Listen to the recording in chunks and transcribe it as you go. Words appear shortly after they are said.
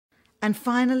And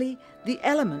finally, the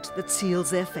element that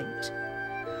seals their fate.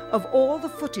 Of all the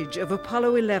footage of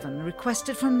Apollo 11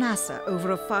 requested from NASA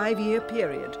over a 5-year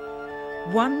period,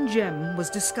 one gem was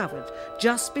discovered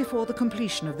just before the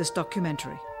completion of this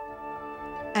documentary.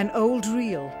 An old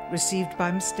reel received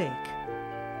by mistake.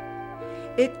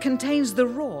 It contains the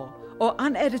raw or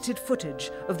unedited footage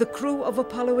of the crew of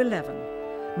Apollo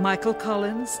 11, Michael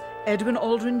Collins, Edwin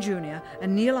Aldrin Jr.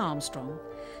 and Neil Armstrong,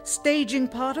 staging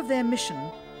part of their mission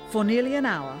for nearly an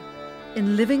hour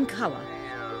in living color,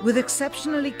 with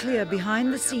exceptionally clear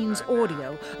behind-the-scenes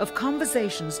audio of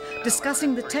conversations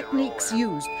discussing the techniques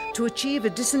used to achieve a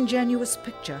disingenuous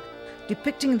picture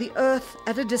depicting the Earth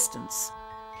at a distance,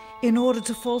 in order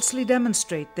to falsely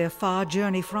demonstrate their far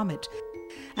journey from it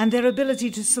and their ability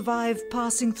to survive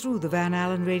passing through the Van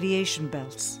Allen radiation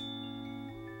belts.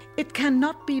 It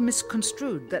cannot be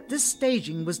misconstrued that this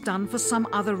staging was done for some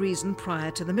other reason prior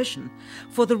to the mission,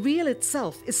 for the reel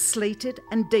itself is slated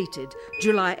and dated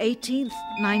July 18th,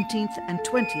 19th and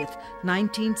 20th,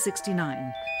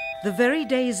 1969, the very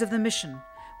days of the mission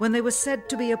when they were said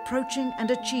to be approaching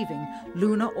and achieving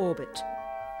lunar orbit.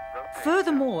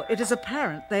 Furthermore, it is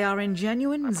apparent they are in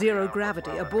genuine zero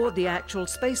gravity aboard the actual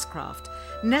spacecraft,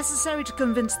 necessary to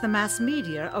convince the mass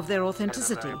media of their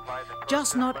authenticity,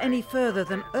 just not any further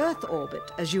than Earth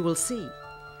orbit, as you will see.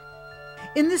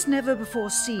 In this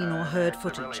never-before-seen or heard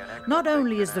footage, not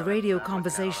only is the radio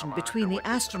conversation between the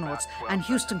astronauts and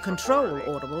Houston Control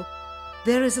audible,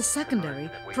 there is a secondary,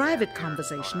 private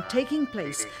conversation taking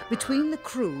place between the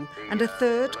crew and a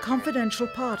third confidential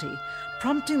party,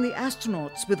 prompting the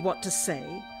astronauts with what to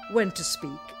say, when to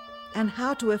speak, and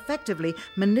how to effectively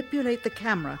manipulate the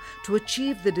camera to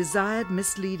achieve the desired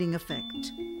misleading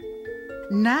effect.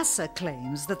 NASA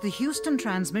claims that the Houston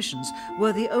transmissions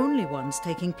were the only ones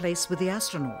taking place with the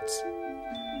astronauts.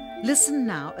 Listen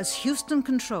now as Houston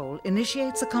Control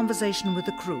initiates a conversation with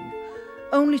the crew,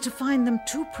 only to find them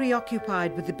too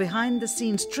preoccupied with the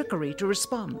behind-the-scenes trickery to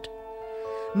respond.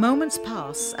 Moments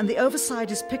pass and the oversight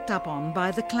is picked up on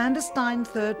by the clandestine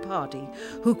third party,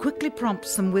 who quickly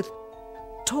prompts them with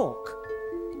talk.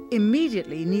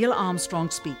 Immediately, Neil Armstrong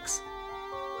speaks.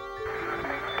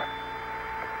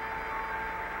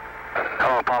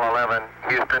 Oh, Apollo 11,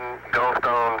 Houston,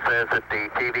 Goldstone says that the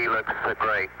TV looks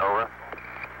great. Over.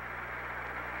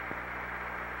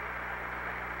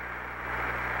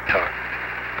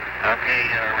 Okay,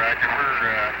 Roger, we're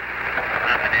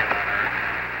coming in on Earth.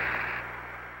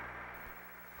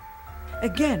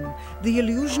 Again, the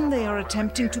illusion they are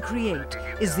attempting to create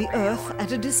is the Earth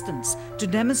at a distance to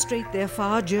demonstrate their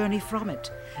far journey from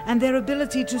it and their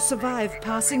ability to survive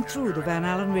passing through the Van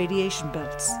Allen radiation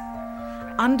belts.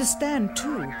 Understand,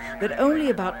 too, that only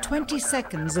about 20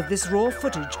 seconds of this raw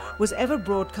footage was ever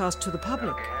broadcast to the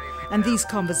public, and these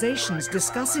conversations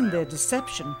discussing their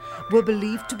deception were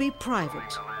believed to be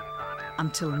private.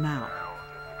 Until now.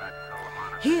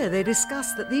 Here they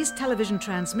discuss that these television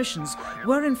transmissions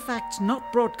were in fact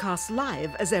not broadcast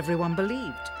live as everyone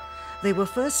believed. They were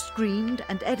first screened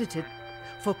and edited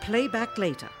for playback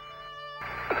later.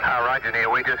 Roger,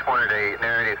 Neil, we just wanted a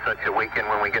narrative such that we can,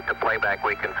 when we get the playback,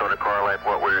 we can sort of correlate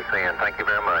what we're seeing. Thank you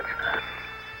very much.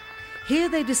 Here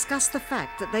they discuss the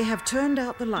fact that they have turned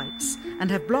out the lights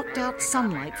and have blocked out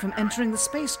sunlight from entering the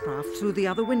spacecraft through the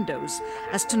other windows,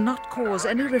 as to not cause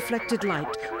any reflected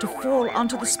light to fall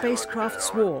onto the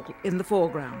spacecraft's wall in the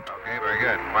foreground. Okay, very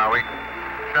good. Well, we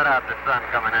shut out the sun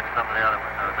coming in some of the other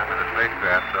windows into the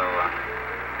spacecraft, so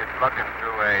it's looking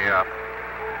through the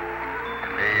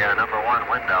number one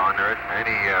window, and there isn't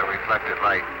any reflected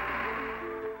light.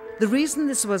 The reason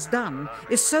this was done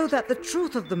is so that the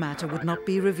truth of the matter would not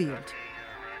be revealed.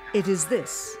 It is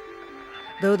this.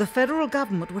 Though the federal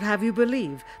government would have you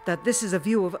believe that this is a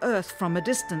view of Earth from a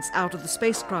distance out of the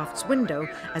spacecraft's window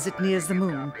as it nears the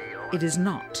moon, it is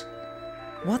not.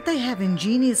 What they have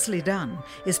ingeniously done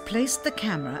is placed the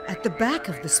camera at the back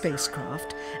of the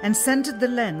spacecraft and centered the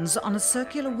lens on a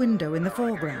circular window in the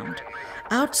foreground,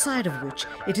 outside of which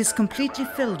it is completely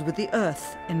filled with the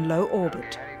Earth in low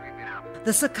orbit.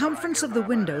 The circumference of the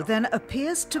window then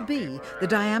appears to be the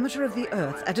diameter of the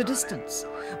Earth at a distance,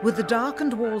 with the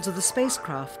darkened walls of the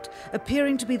spacecraft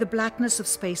appearing to be the blackness of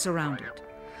space around it.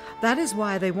 That is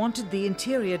why they wanted the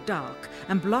interior dark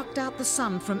and blocked out the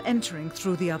sun from entering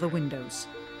through the other windows.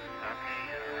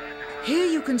 Here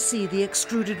you can see the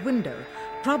extruded window,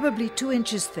 probably 2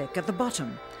 inches thick at the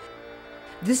bottom.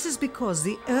 This is because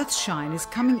the Earth's shine is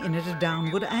coming in at a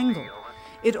downward angle.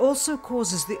 It also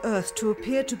causes the Earth to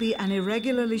appear to be an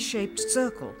irregularly shaped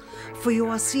circle, for you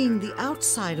are seeing the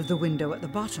outside of the window at the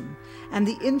bottom and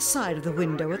the inside of the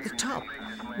window at the top,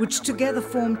 which together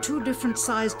form 2 different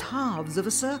sized halves of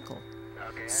a circle.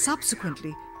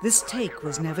 Subsequently, this take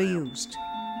was never used.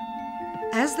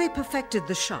 As they perfected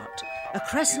the shot, a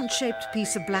crescent-shaped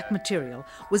piece of black material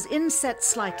was inset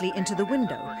slightly into the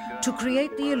window to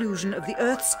create the illusion of the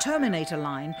Earth's terminator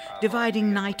line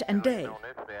dividing night and day.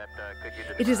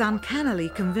 It is uncannily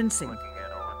convincing.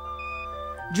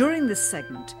 During this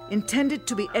segment, intended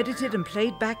to be edited and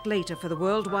played back later for the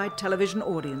worldwide television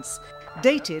audience,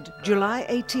 dated July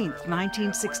 18,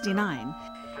 1969,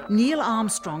 Neil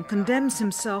Armstrong condemns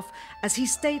himself as he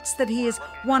states that he is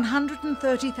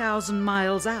 130,000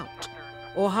 miles out,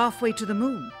 or halfway to the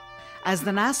moon, as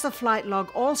the NASA flight log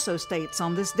also states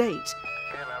on this date,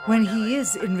 when he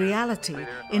is in reality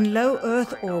in low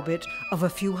Earth orbit of a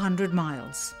few hundred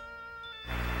miles.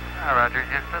 Roger,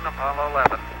 Houston, Apollo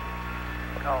 11.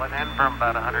 Calling in from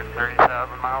about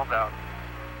 130,000 miles out.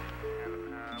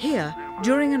 Here,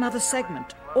 during another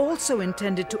segment, also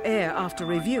intended to air after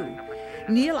review,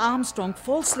 Neil Armstrong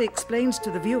falsely explains to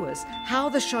the viewers how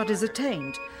the shot is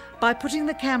attained by putting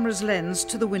the camera's lens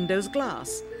to the window's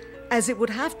glass, as it would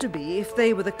have to be if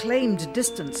they were the claimed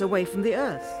distance away from the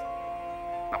Earth.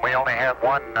 We only have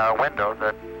one window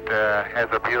that has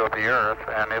a view of the Earth,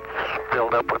 and it's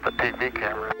filled up with a TV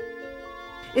camera.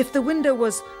 If the window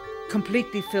was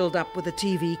completely filled up with a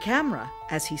TV camera,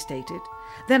 as he stated,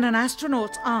 then an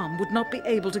astronaut's arm would not be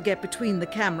able to get between the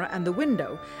camera and the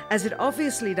window, as it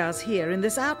obviously does here in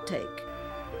this outtake.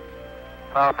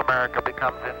 South America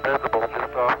becomes invisible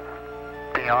just off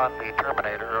beyond the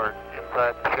terminator or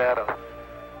inside the shadow.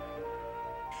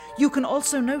 You can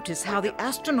also notice how the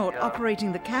astronaut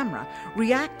operating the camera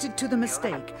reacted to the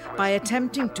mistake by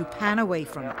attempting to pan away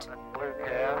from it. Blue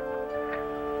cast.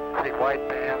 See white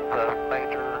bands of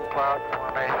major cloud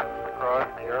formations across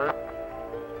the Earth.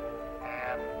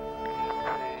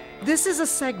 And This is a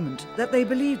segment that they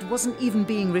believed wasn't even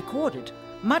being recorded,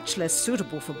 much less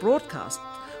suitable for broadcast,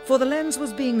 for the lens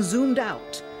was being zoomed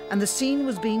out and the scene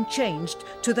was being changed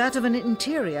to that of an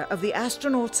interior of the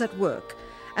astronauts at work,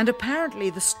 and apparently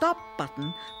the stop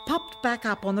button popped back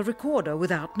up on the recorder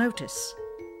without notice.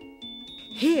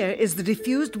 Here is the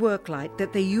diffused work light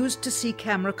that they used to see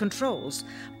camera controls,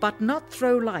 but not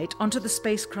throw light onto the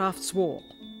spacecraft's wall.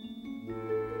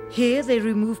 Here they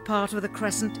remove part of the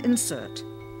crescent insert.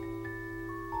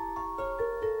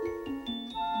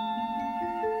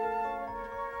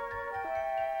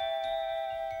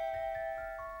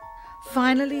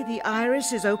 Finally, the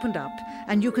iris is opened up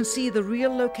and you can see the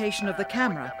real location of the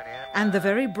camera and the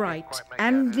very bright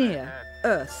and near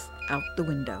Earth out the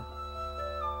window.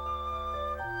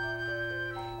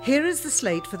 Here is the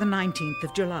slate for the 19th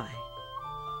of July,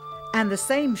 and the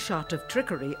same shot of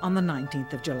trickery on the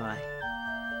 19th of July,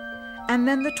 and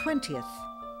then the 20th,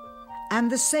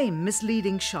 and the same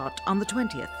misleading shot on the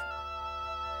 20th.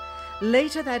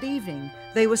 Later that evening,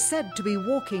 they were said to be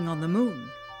walking on the moon.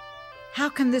 How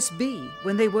can this be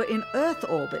when they were in Earth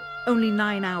orbit only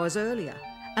 9 hours earlier,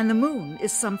 and the moon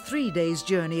is some 3 days'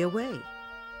 journey away?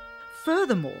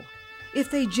 Furthermore,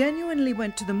 if they genuinely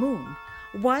went to the moon,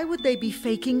 why would they be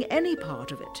faking any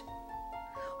part of it?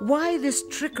 Why this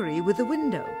trickery with the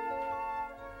window?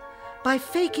 By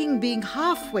faking being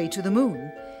halfway to the moon,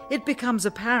 it becomes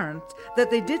apparent that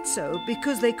they did so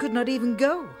because they could not even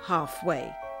go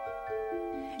halfway.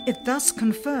 It thus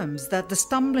confirms that the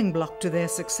stumbling block to their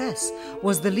success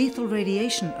was the lethal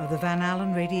radiation of the Van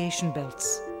Allen radiation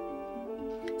belts.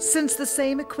 Since the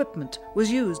same equipment was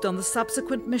used on the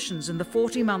subsequent missions in the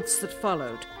 40 months that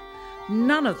followed,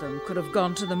 none of them could have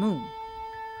gone to the moon.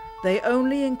 They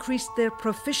only increased their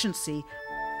proficiency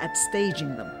at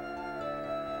staging them.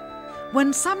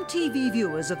 When some TV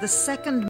viewers of the second